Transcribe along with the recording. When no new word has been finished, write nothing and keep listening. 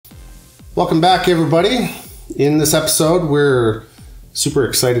Welcome back, everybody. In this episode, we're super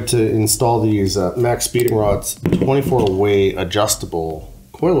excited to install these MaxspeedingRods 24-way adjustable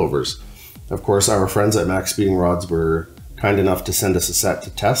coilovers. Of course, our friends at MaxspeedingRods were kind enough to send us a set to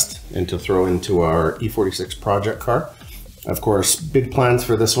test and to throw into our E46 project car. Of course, big plans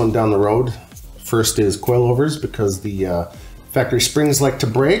for this one down the road. First is coilovers, because the factory springs like to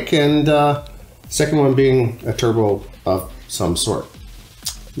break, and second one being a turbo of some sort.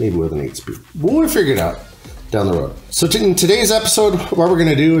 Maybe with an 8-speed. We'll figure it out down the road. So in today's episode, what we're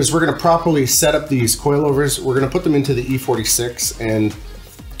gonna do is we're gonna properly set up these coilovers. We're gonna put them into the E46 and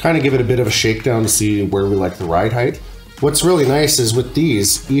kind of give it a bit of a shakedown to see where we like the ride height. What's really nice is with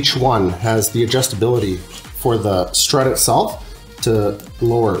these, each one has the adjustability for the strut itself to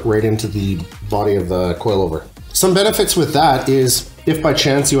lower right into the body of the coilover. Some benefits with that is if by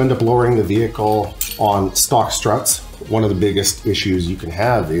chance you end up lowering the vehicle on stock struts, one of the biggest issues you can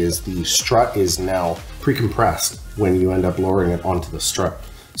have is the strut is now pre-compressed when you end up lowering it onto the strut.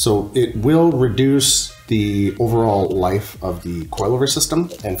 So it will reduce the overall life of the coilover system.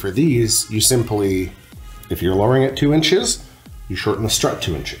 And for these, you simply, if you're lowering it 2 inches, you shorten the strut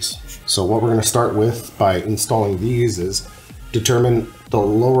 2 inches. So what we're gonna start with by installing these is determine the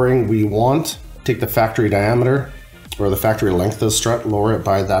lowering we want, take the factory diameter or the factory length of the strut, lower it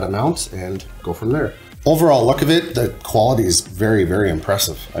by that amount, and go from there. Overall look of it, the quality is very, very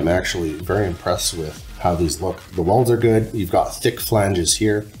impressive. I'm actually very impressed with how these look. The welds are good, you've got thick flanges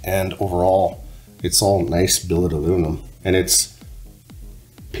here, and overall, it's all nice billet aluminum. And it's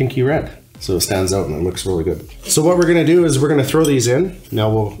pinky red, so it stands out and it looks really good. So what we're gonna do is we're gonna throw these in.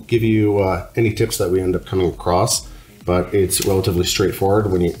 Now we'll give you any tips that we end up coming across, but it's relatively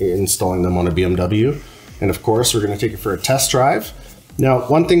straightforward when you're installing them on a BMW. And of course, we're gonna take it for a test drive. Now,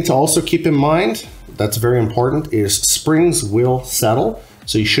 one thing to also keep in mind that's very important is springs will settle.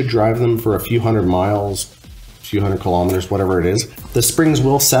 So you should drive them for a few hundred miles, a few hundred kilometers, whatever it is. The springs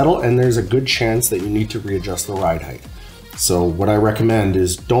will settle and there's a good chance that you need to readjust the ride height. So what I recommend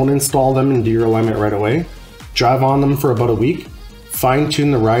is don't install them into your alignment right away. Drive on them for about a week, fine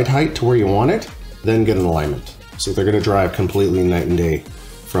tune the ride height to where you want it, then get an alignment. So they're gonna drive completely night and day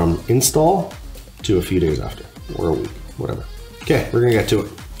from install to a few days after, or a week, whatever. Okay, we're gonna get to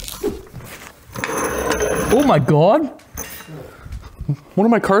it. Oh my God. One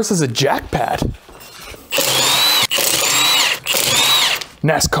of my cars has a jack pad.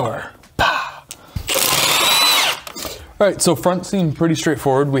 NASCAR. All right, so front seemed pretty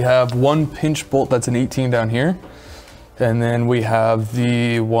straightforward. We have one pinch bolt that's an 18 down here. And then we have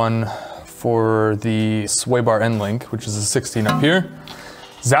the one for the sway bar end link, which is a 16 up here.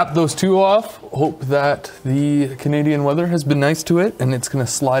 Zap those two off. Hope that the Canadian weather has been nice to it and it's gonna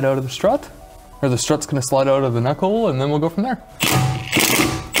slide out of the strut, or the strut's gonna slide out of the knuckle, and then we'll go from there.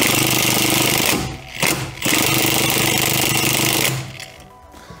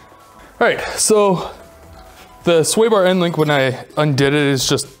 All right, so the sway bar end link, when I undid it, is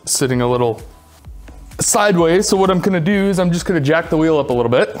just sitting a little sideways. So what I'm gonna do is I'm just gonna jack the wheel up a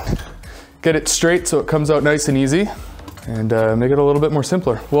little bit, get it straight so it comes out nice and easy, and make it a little bit more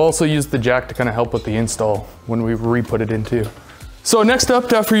simpler. We'll also use the jack to kind of help with the install when we re-put it in too. So next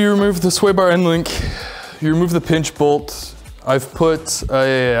up, after you remove the sway bar end link, you remove the pinch bolt. I've put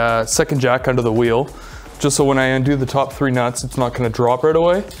a second jack under the wheel, just so when I undo the top 3 nuts, it's not gonna drop right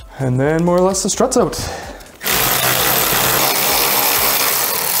away. And then more or less the strut's out.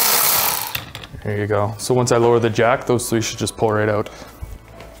 There you go. So once I lower the jack, those 3 should just pull right out.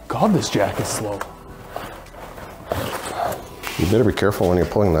 God, this jack is slow. You better be careful when you're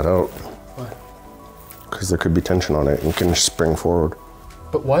pulling that out. Why? Because there could be tension on it and you can spring forward.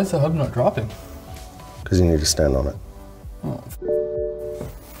 But why is the hub not dropping? Because you need to stand on it. Oh.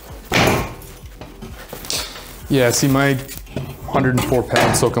 Yeah, see, my 104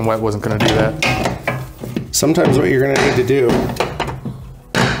 pound soaking wet wasn't gonna do that. Sometimes what you're gonna need to do,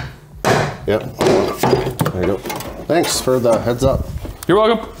 yep, there you go. Thanks for the heads up. You're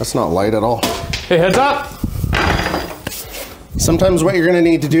welcome. That's not light at all. Hey, heads up. Sometimes what you're gonna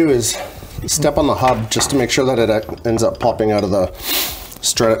need to do is step on the hub just to make sure that it ends up popping out of the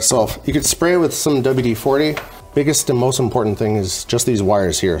strut itself. You could spray it with some WD-40. Biggest and most important thing is just these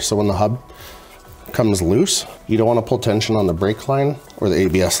wires here. So when the hub comes loose, you don't want to pull tension on the brake line or the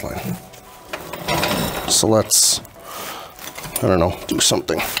ABS line. So let's, I don't know, do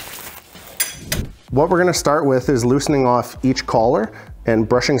something. What we're gonna start with is loosening off each collar and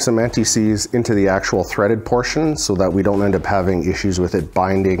brushing some anti-seize into the actual threaded portion so that we don't end up having issues with it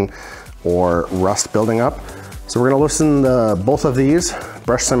binding or rust building up. So we're gonna loosen both of these,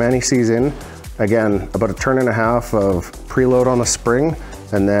 brush some anti-seize in. Again, about 1.5 turns of preload on the spring,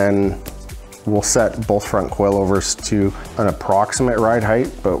 and then We'll set both front coilovers to an approximate ride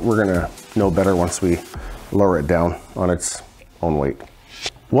height, but we're gonna know better once we lower it down on its own weight.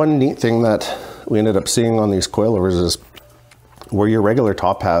 One neat thing that we ended up seeing on these coilovers is where your regular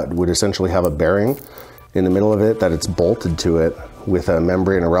top hat would essentially have a bearing in the middle of it that it's bolted to it with a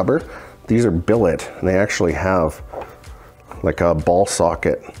membrane of rubber. These are billet, and they actually have like a ball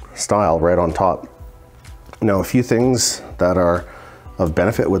socket style right on top. Now, a few things that are of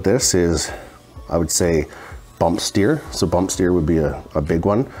benefit with this is, I would say, bump steer. So bump steer would be a big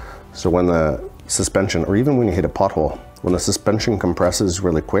one. So when the suspension, or even when you hit a pothole, when the suspension compresses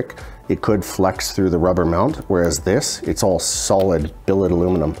really quick, it could flex through the rubber mount, whereas this, it's all solid billet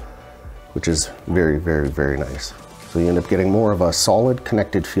aluminum, which is very, very, very nice. So you end up getting more of a solid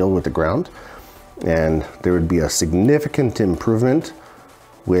connected feel with the ground, and there would be a significant improvement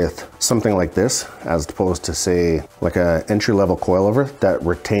with something like this as opposed to, say, like a entry-level coilover that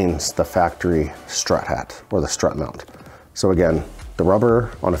retains the factory strut hat or the strut mount. So again, the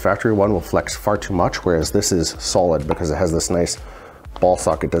rubber on a factory one will flex far too much, whereas this is solid because it has this nice ball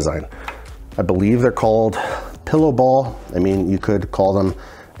socket design. I believe they're called pillow ball. I mean, you could call them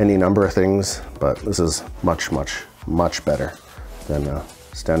any number of things, but this is much, much, much better than a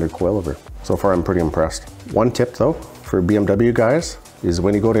standard coilover. So far, I'm pretty impressed. One tip though, for BMW guys, is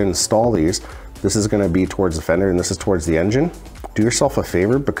when you go to install these, this is gonna be towards the fender and this is towards the engine. Do yourself a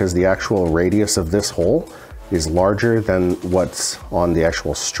favor, because the actual radius of this hole is larger than what's on the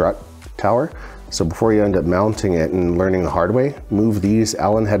actual strut tower. So before you end up mounting it and learning the hard way, move these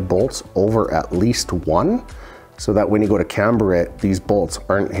Allen head bolts over at least one, so that when you go to camber it, these bolts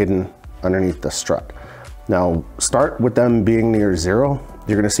aren't hidden underneath the strut. Now, start with them being near zero.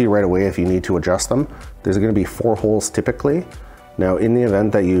 You're gonna see right away if you need to adjust them. There's gonna be 4 holes typically. Now, in the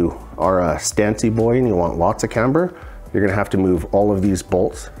event that you are a stancy boy and you want lots of camber, you're gonna have to move all of these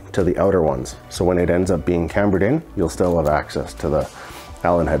bolts to the outer ones. So when it ends up being cambered in, you'll still have access to the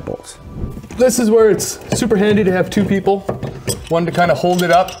Allen head bolts. This is where it's super handy to have 2 people. One to kind of hold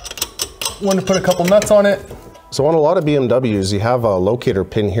it up, one to put a couple nuts on it. So on a lot of BMWs, you have a locator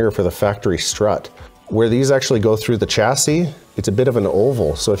pin here for the factory strut. Where these actually go through the chassis, it's a bit of an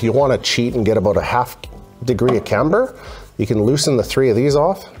oval. So if you want to cheat and get about a 1/2 degree of camber, you can loosen the 3 of these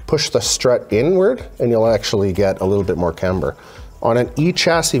off, push the strut inward, and you'll actually get a little bit more camber. On an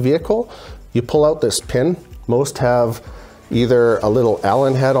E-chassis vehicle, you pull out this pin. Most have either a little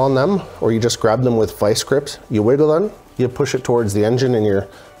Allen head on them, or you just grab them with vice grips. You wiggle them, you push it towards the engine, and you're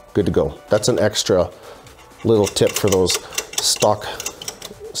good to go. That's an extra little tip for those stock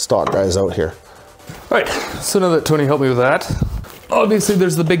guys out here. All right, so now that Tony helped me with that, obviously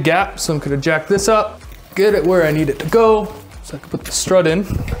there's the big gap, so I'm gonna jack this up, get it where I need it to go, so I can put the strut in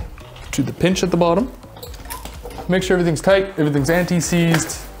to the pinch at the bottom. Make sure everything's tight, everything's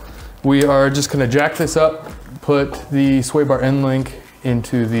anti-seized. We are just gonna jack this up, put the sway bar end link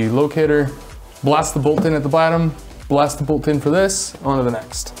into the locator, blast the bolt in at the bottom, blast the bolt in for this, on to the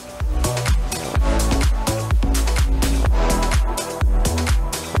next.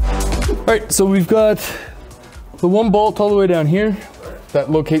 All right, so we've got the 1 bolt all the way down here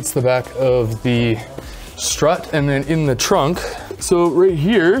that locates the back of the strut, and then in the trunk. So right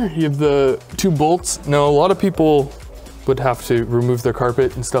here, you have the 2 bolts. Now, a lot of people would have to remove their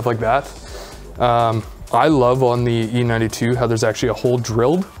carpet and stuff like that. I love on the E92 how there's actually a hole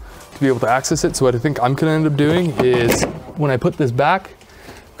drilled to be able to access it. So what I think I'm gonna end up doing is when I put this back,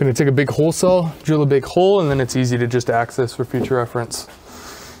 I'm gonna take a big hole saw, drill a big hole, and then it's easy to just access for future reference.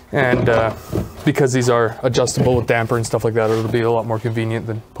 And because these are adjustable with damper and stuff like that, it'll be a lot more convenient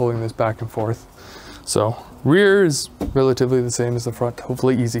than pulling this back and forth. So rear is relatively the same as the front,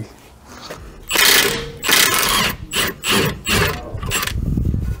 hopefully easy.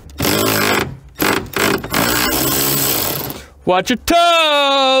 Watch your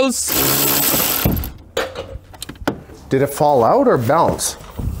toes! Did it fall out or bounce?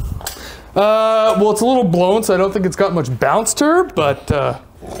 Well, it's a little blown, so I don't think it's got much bounce to her, but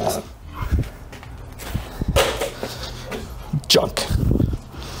junk.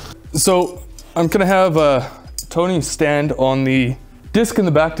 So I'm gonna have Tony stand on the disc in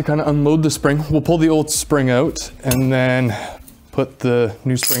the back to kind of unload the spring. We'll pull the old spring out and then put the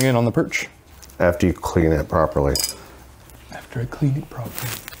new spring in on the perch. After you clean it properly. After I clean it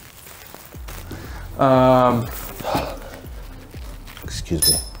properly. Excuse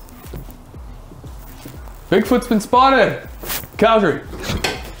me. Bigfoot's been spotted. Calgary,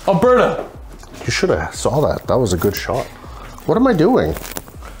 Alberta. You should have saw that. That was a good shot. What am I doing?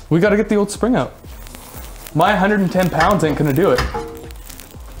 We got to get the old spring out. My 110 pounds ain't gonna do it.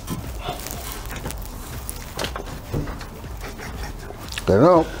 I don't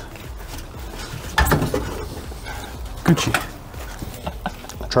know.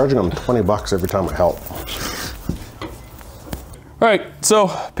 Gucci. Charging them 20 bucks every time I help. All right, so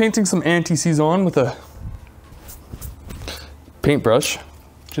painting some anti-seize on with a paintbrush,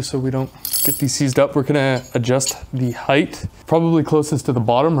 just so we don't get these seized up. We're gonna adjust the height, probably closest to the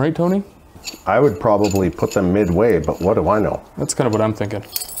bottom, right, Tony? I would probably put them midway, but what do I know? That's kind of what I'm thinking.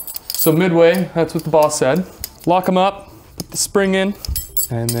 So midway, that's what the boss said. Lock them up, put the spring in,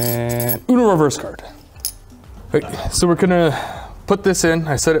 and then Uno reverse card. Right, so we're gonna put this in.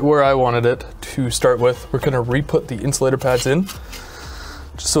 I set it where I wanted it to start with. We're gonna re-put the insulator pads in,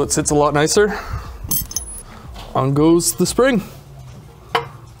 just so it sits a lot nicer. On goes the spring.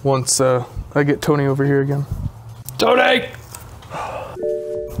 Once I get Tony over here again. Tony!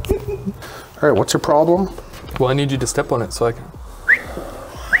 All right, what's your problem? Well, I need you to step on it so I can.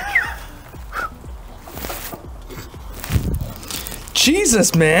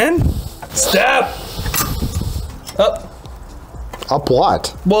 Jesus, man! Step! Up. Up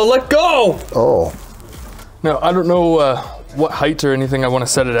what? Well, let go! Oh. Now, I don't know what height or anything I want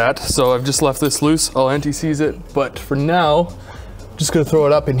to set it at, so I've just left this loose. I'll anti-seize it, but for now, I'm just gonna throw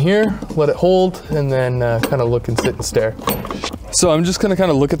it up in here, let it hold, and then kind of look and sit and stare. So I'm just gonna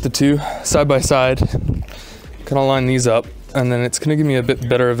kind of look at the two side by side, kind of line these up, and then it's gonna give me a bit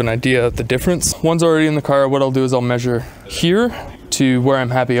better of an idea of the difference. One's already in the car. What I'll do is I'll measure here to where I'm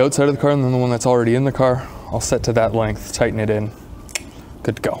happy outside of the car, and then the one that's already in the car, I'll set to that length, tighten it in.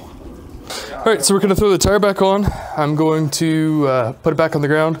 Good to go. All right, so we're gonna throw the tire back on. I'm going to put it back on the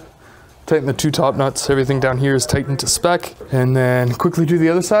ground, tighten the two top nuts. Everything down here is tightened to spec, and then quickly do the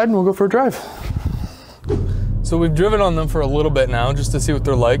other side and we'll go for a drive. So we've driven on them for a little bit now just to see what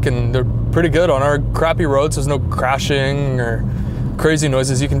they're like, and they're pretty good on our crappy roads. There's no crashing or crazy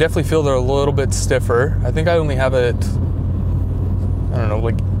noises. You can definitely feel they're a little bit stiffer. I think I only have it, I don't know,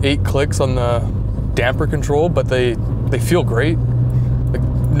 like 8 clicks on the damper control, but they feel great. Like,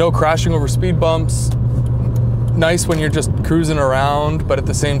 no crashing over speed bumps. Nice when you're just cruising around, but at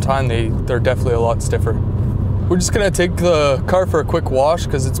the same time, they're definitely a lot stiffer. We're just gonna take the car for a quick wash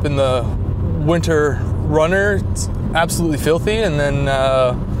because it's been the winter runner. It's absolutely filthy, and then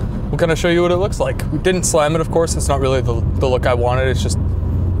we'll kind of show you what it looks like. We didn't slam it, of course. It's not really the look I wanted. It's just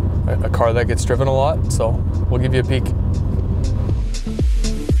a car that gets driven a lot, so we'll give you a peek.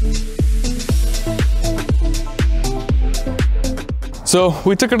 So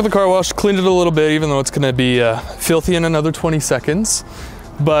we took it to the car wash, cleaned it a little bit, even though it's gonna be filthy in another 20 seconds,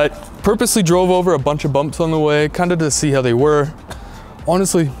 but purposely drove over a bunch of bumps on the way, kind of to see how they were.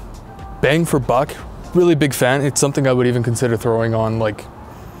 Honestly, bang for buck, really big fan. It's something I would even consider throwing on like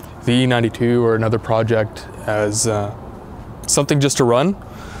the E92 or another project as something just to run.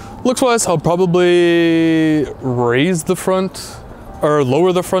 Looks wise, I'll probably raise the front or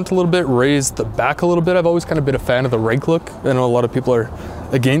lower the front a little bit, raise the back a little bit. I've always kind of been a fan of the rake look. I know a lot of people are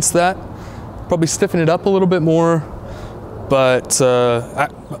against that. Probably stiffen it up a little bit more, but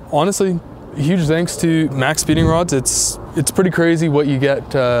honestly, huge thanks to MaxspeedingRods. It's pretty crazy what you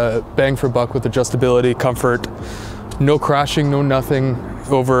get bang for buck with adjustability, comfort, no crashing, no nothing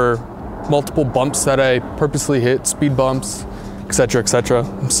over multiple bumps that I purposely hit, speed bumps, etc., etc.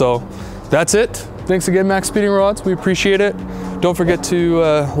 So that's it. Thanks again, MaxspeedingRods. We appreciate it. Don't forget to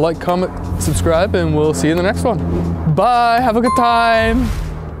like, comment, subscribe, and we'll see you in the next one. Bye, have a good time.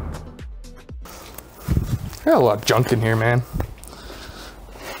 Got a lot of junk in here, man.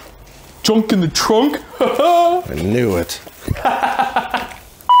 Junk in the trunk. I knew it.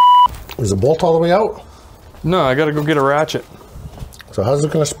 Is the bolt all the way out? No, I gotta go get a ratchet. So how's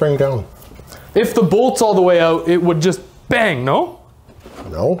it gonna spring down? If the bolt's all the way out, it would just bang, no?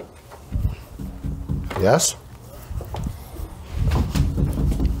 No. Yes?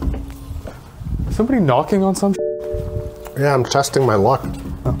 Somebody knocking on some? Yeah, I'm testing my luck.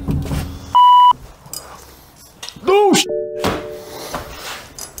 Oh,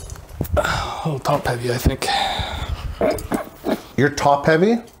 a little top heavy, I think. You're top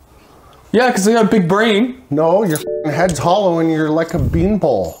heavy? Yeah, because I got a big brain. No, your head's hollow and you're like a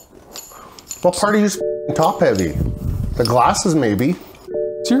beanpole. What part of you's top heavy? The glasses, maybe.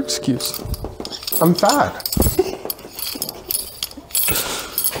 It's your excuse. I'm fat.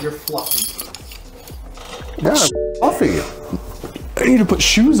 You're fluffy. Yeah, I'm fluffy. I need to put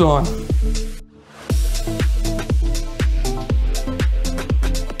shoes on.